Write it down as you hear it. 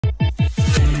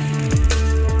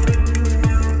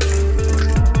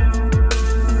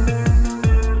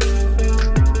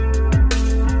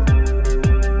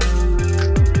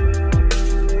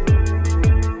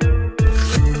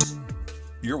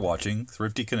watching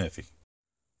Thrifty Kaniffy.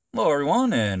 Hello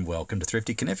everyone and welcome to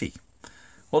Thrifty Kaniffy.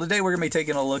 Well, today we're going to be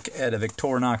taking a look at a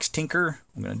Victorinox Tinker.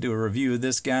 I'm going to do a review of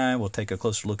this guy. We'll take a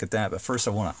closer look at that, but first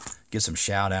I want to give some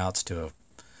shout outs to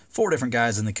 4 different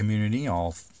guys in the community,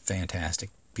 all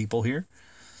fantastic people here.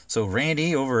 So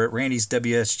Randy over at Randy's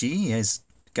WSG has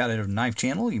got a knife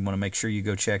channel. You want to make sure you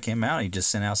go check him out. He just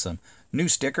sent out some new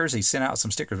stickers. He sent out some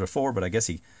stickers before, but I guess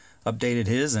he updated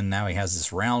his, and now he has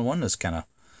this round one. That's kind of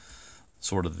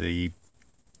sort of the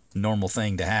normal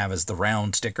thing to have, is the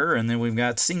round sticker. And then we've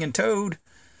got Singing Toad.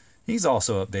 He's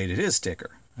also updated his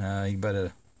sticker. He put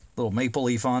a little maple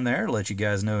leaf on there to let you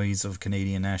guys know he's of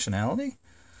Canadian nationality.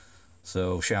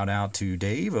 So shout out to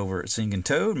Dave over at Singing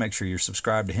Toad. Make sure you're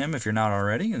subscribed to him if you're not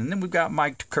already. And then we've got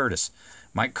Mike Curtis.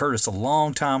 Mike Curtis, a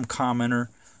long-time commenter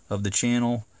of the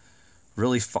channel.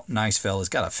 Really nice fella. He's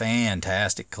got a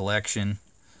fantastic collection.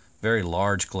 Very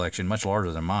large collection, much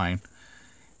larger than mine.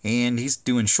 And he's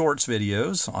doing shorts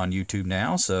videos on YouTube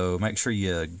now, so make sure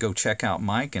you go check out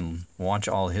Mike and watch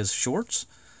all his shorts.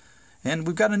 And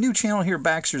we've got a new channel here,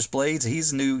 Baxter's Blades.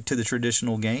 He's new to the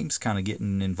traditional games, kind of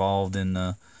getting involved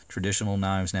in traditional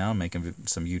knives now, making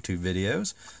some YouTube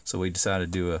videos. So we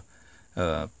decided to do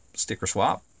a sticker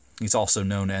swap. He's also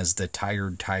known as the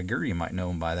Tired Tiger. You might know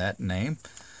him by that name.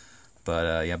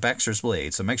 But yeah, Baxter's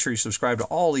Blades. So make sure you subscribe to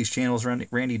all these channels: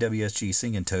 Randy WSG,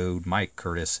 Singing Toad, Mike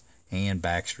Curtis, and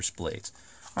Baxter's Blades.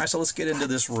 Alright, so let's get into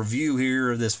this review here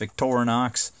of this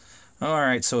Victorinox.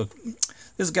 Alright, so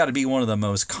this has got to be one of the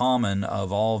most common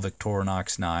of all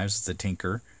Victorinox knives. It's a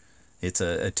Tinker. It's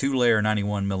a 2-layer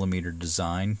 91mm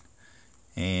design.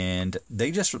 And they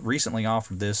just recently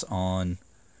offered this on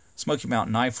Smoky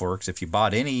Mountain Knife Works. If you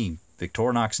bought any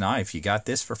Victorinox knife, you got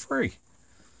this for free.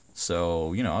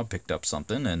 So, you know, I picked up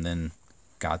something and then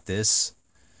got this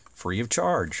free of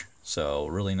charge. So,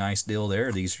 really nice deal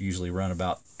there. These usually run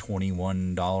about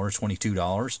 $21,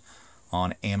 $22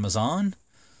 on Amazon.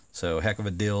 So, heck of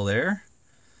a deal there.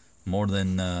 More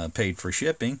than paid for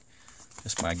shipping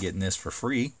just by getting this for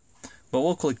free. But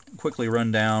we'll quickly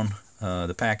run down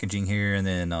the packaging here, and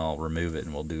then I'll remove it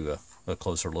and we'll do a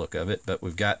closer look of it. But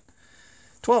we've got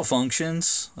 12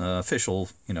 functions. Official,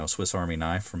 you know, Swiss Army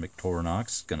knife from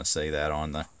Victorinox. Going to say that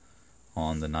on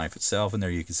the knife itself. And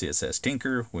there you can see it says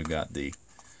Tinker. We've got the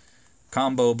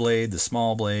combo blade, the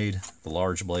small blade, the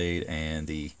large blade, and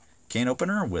the can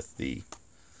opener with the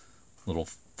little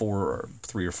 3 or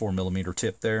 4mm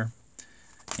tip there.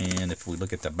 And if we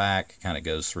look at the back, it kind of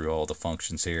goes through all the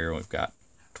functions here. We've got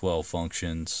 12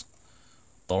 functions: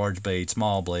 large blade,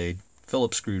 small blade,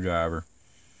 Phillips screwdriver,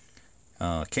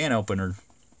 can opener.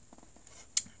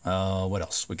 What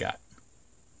else we got?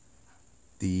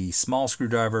 The small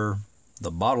screwdriver,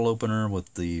 the bottle opener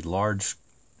with the large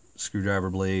screwdriver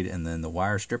blade, and then the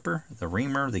wire stripper, the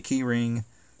reamer, the key ring,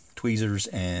 tweezers,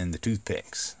 and the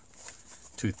toothpick.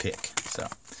 So,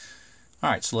 all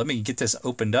right, so let me get this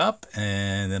opened up,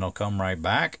 and then I'll come right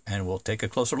back and we'll take a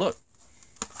closer look.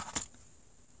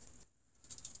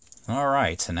 All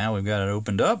right, so now we've got it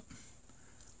opened up,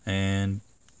 and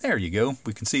there you go.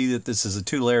 We can see that this is a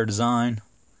 2-layer design.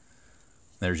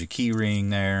 There's your key ring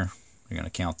there. We're going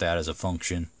to count that as a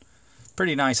function.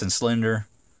 Pretty nice and slender.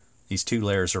 These 2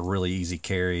 layers are really easy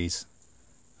carries.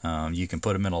 You can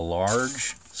put them in a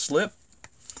large slip.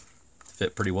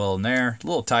 Fit pretty well in there. A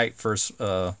little tight for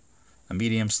a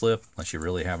medium slip, unless you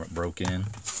really haven't broke in.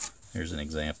 Here's an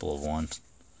example of one.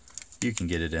 You can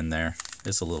get it in there.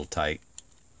 It's a little tight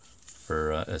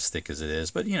for as thick as it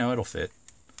is, but you know, it'll fit.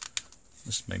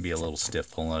 Just maybe a little stiff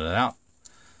pulling it out.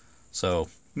 So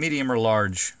medium or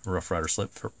large Rough Rider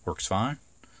slip works fine.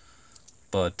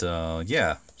 But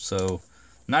yeah, so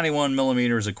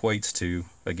 91mm equates to,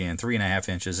 again, 3.5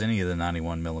 inches. Any of the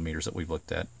 91mm that we've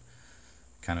looked at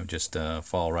kind of just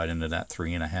fall right into that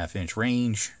 3.5 inch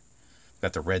range.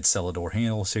 Got the red Celador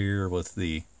handles here with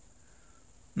the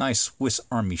nice Swiss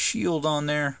Army shield on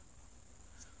there.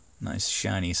 Nice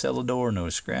shiny Celador, no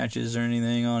scratches or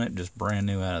anything on it, just brand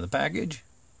new out of the package.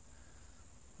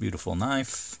 Beautiful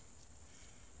knife.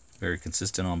 Very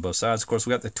consistent on both sides. Of course,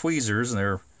 we got the tweezers, and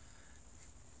they're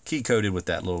key coated with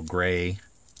that little gray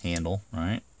handle,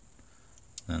 right?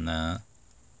 And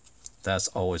that's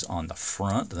always on the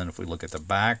front. And then if we look at the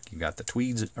back, you got the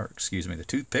the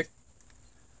toothpick.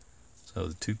 So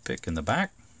the toothpick in the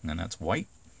back, and that's white.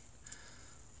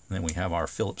 And then we have our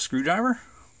Phillips screwdriver.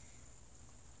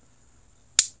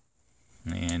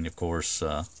 And of course,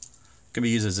 can be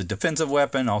used as a defensive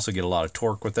weapon. Also get a lot of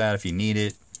torque with that if you need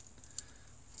it.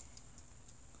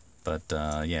 But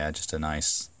yeah, just a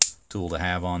nice tool to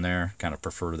have on there. Kind of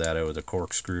prefer that over the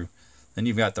corkscrew. Then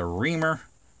you've got the reamer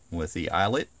with the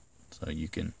eyelet, so you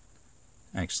can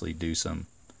actually do some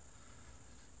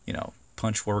you know,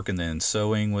 punch work and then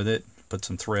sewing with it. Put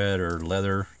some thread or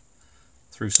leather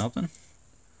through something.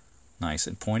 Nice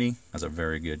and pointy. Has a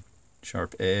very good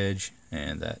sharp edge,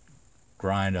 and that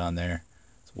grind on there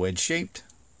is wedge shaped.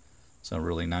 So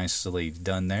really nicely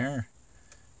done there.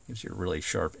 Gives you a really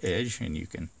sharp edge, and you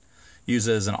can use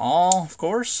it as an awl, of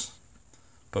course.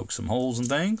 Poke some holes and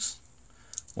things.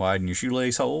 Widen your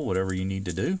shoelace hole, whatever you need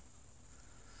to do.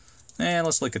 And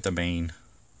let's look at the main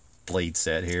blade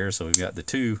set here. So we've got the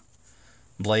two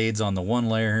blades on the one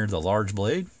layer, the large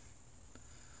blade.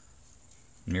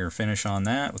 Mirror finish on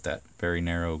that with that very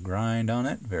narrow grind on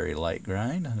it, very light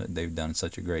grind. They've done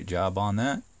such a great job on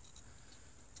that.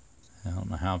 I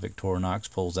don't know how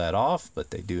Victorinox pulls that off,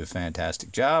 but they do a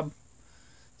fantastic job.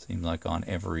 Seems like on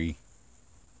every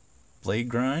blade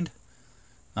grind.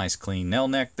 Nice clean nail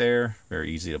neck there,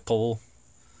 very easy to pull.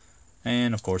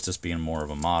 And of course, this being more of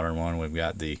a modern one, we've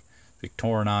got the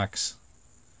Victorinox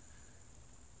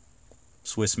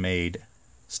Swiss made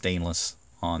stainless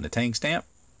on the tank stamp.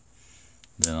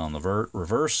 Then on the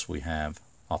reverse we have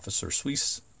Officer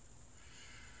Swiss.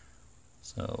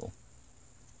 So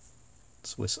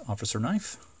Swiss officer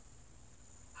knife,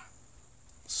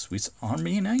 Swiss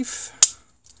army knife.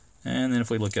 And then if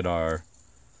we look at our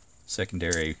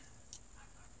secondary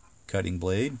cutting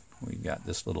blade, we've got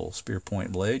this little spear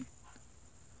point blade.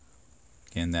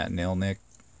 Again, that nail neck,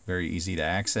 very easy to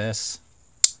access.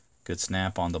 Good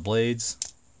snap on the blades.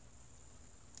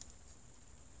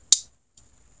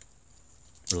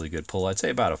 Really good pull. I'd say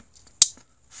about a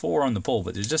 4 on the pull,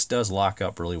 but it just does lock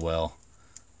up really well.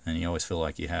 And you always feel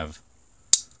like you have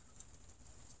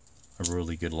a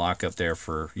really good lock up there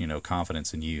for, you know,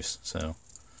 confidence in use. So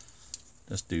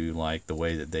just do like the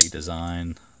way that they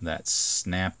design that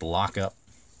snap lock up.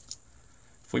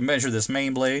 If we measure this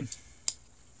main blade,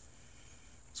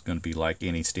 it's going to be like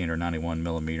any standard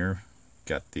 91mm.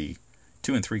 Got the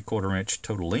 2 3/4 inch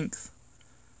total length,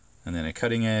 and then a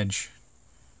cutting edge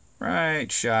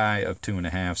right shy of 2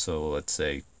 1/2, so let's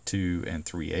say 2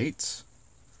 3/8.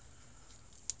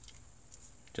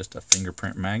 Just a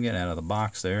fingerprint magnet out of the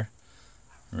box there.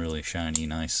 Really shiny,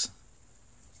 nice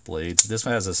blades. This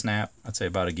one has a snap, I'd say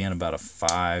about a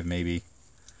 5, maybe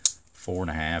 4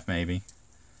 1/2 maybe,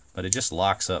 but it just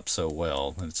locks up so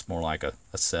well. It's more like a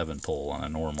 7 pull on a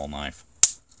normal knife.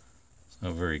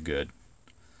 So very good.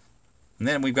 And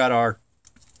then we've got our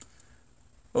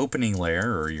opening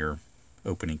layer, or your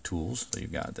opening tools. So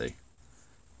you've got the,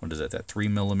 what is that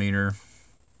 3mm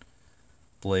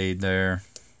blade there.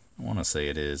 I want to say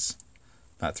it is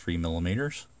about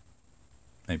 3mm,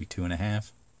 maybe 2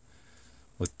 1/2,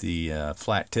 with the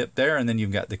flat tip there. And then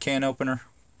you've got the can opener,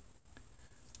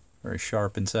 very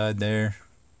sharp inside there,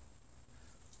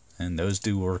 and those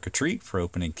do work a treat for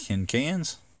opening tin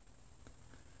cans.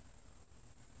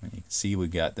 And you can see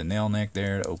we've got the nail neck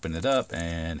there to open it up,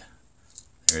 and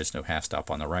there is no half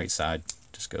stop on the right side,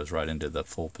 just goes right into the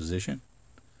full position.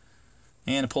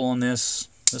 And to pull on this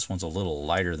one's a little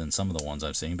lighter than some of the ones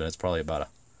I've seen, but it's probably about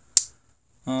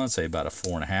let's say about a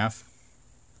 4 1/2.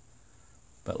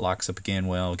 But locks up again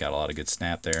well, got a lot of good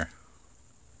snap there.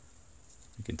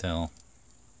 You can tell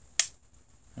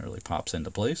it really pops into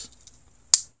place.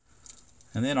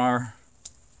 And then our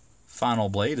final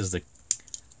blade is the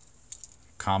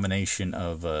combination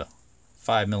of a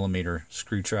 5mm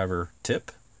screwdriver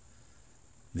tip,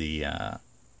 the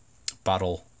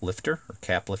bottle lifter or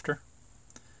cap lifter,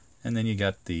 and then you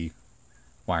got the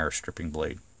wire stripping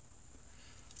blade.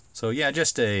 So yeah,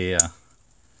 just a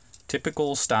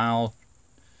typical style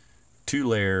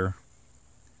 2-layer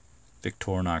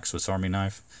Victorinox Swiss Army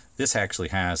knife. This actually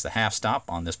has the half stop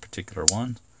on this particular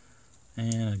one,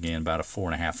 and again about a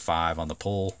 4 1/2, 5 on the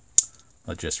pull,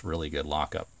 but just really good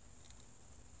lockup.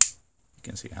 You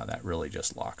can see how that really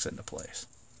just locks into place.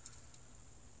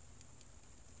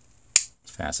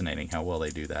 It's fascinating how well they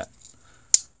do that.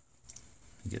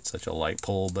 You get such a light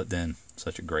pull, but then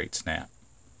such a great snap.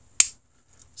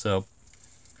 So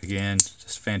again,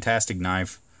 just a fantastic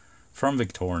knife from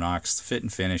Victorinox. The fit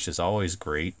and finish is always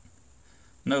great.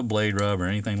 No blade rub or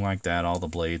anything like that. All the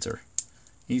blades are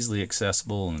easily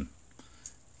accessible and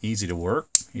easy to work,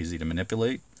 easy to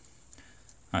manipulate.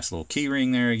 Nice little key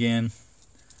ring there again.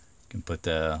 You can put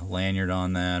the lanyard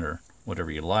on that or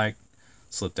whatever you like.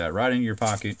 Slip that right into your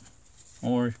pocket,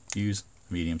 or use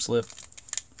a medium slip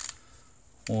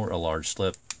or a large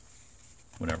slip,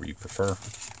 whatever you prefer,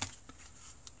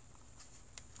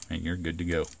 and you're good to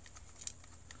go.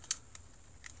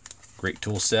 Great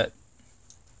tool set,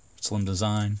 slim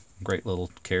design, great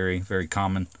little carry, very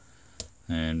common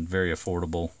and very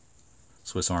affordable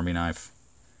Swiss Army knife.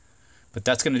 But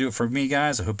that's going to do it for me,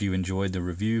 guys. I hope you enjoyed the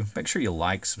review. Make sure you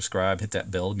like, subscribe, hit that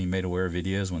bell to be made aware of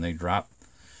videos when they drop.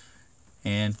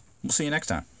 And we'll see you next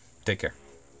time. Take care.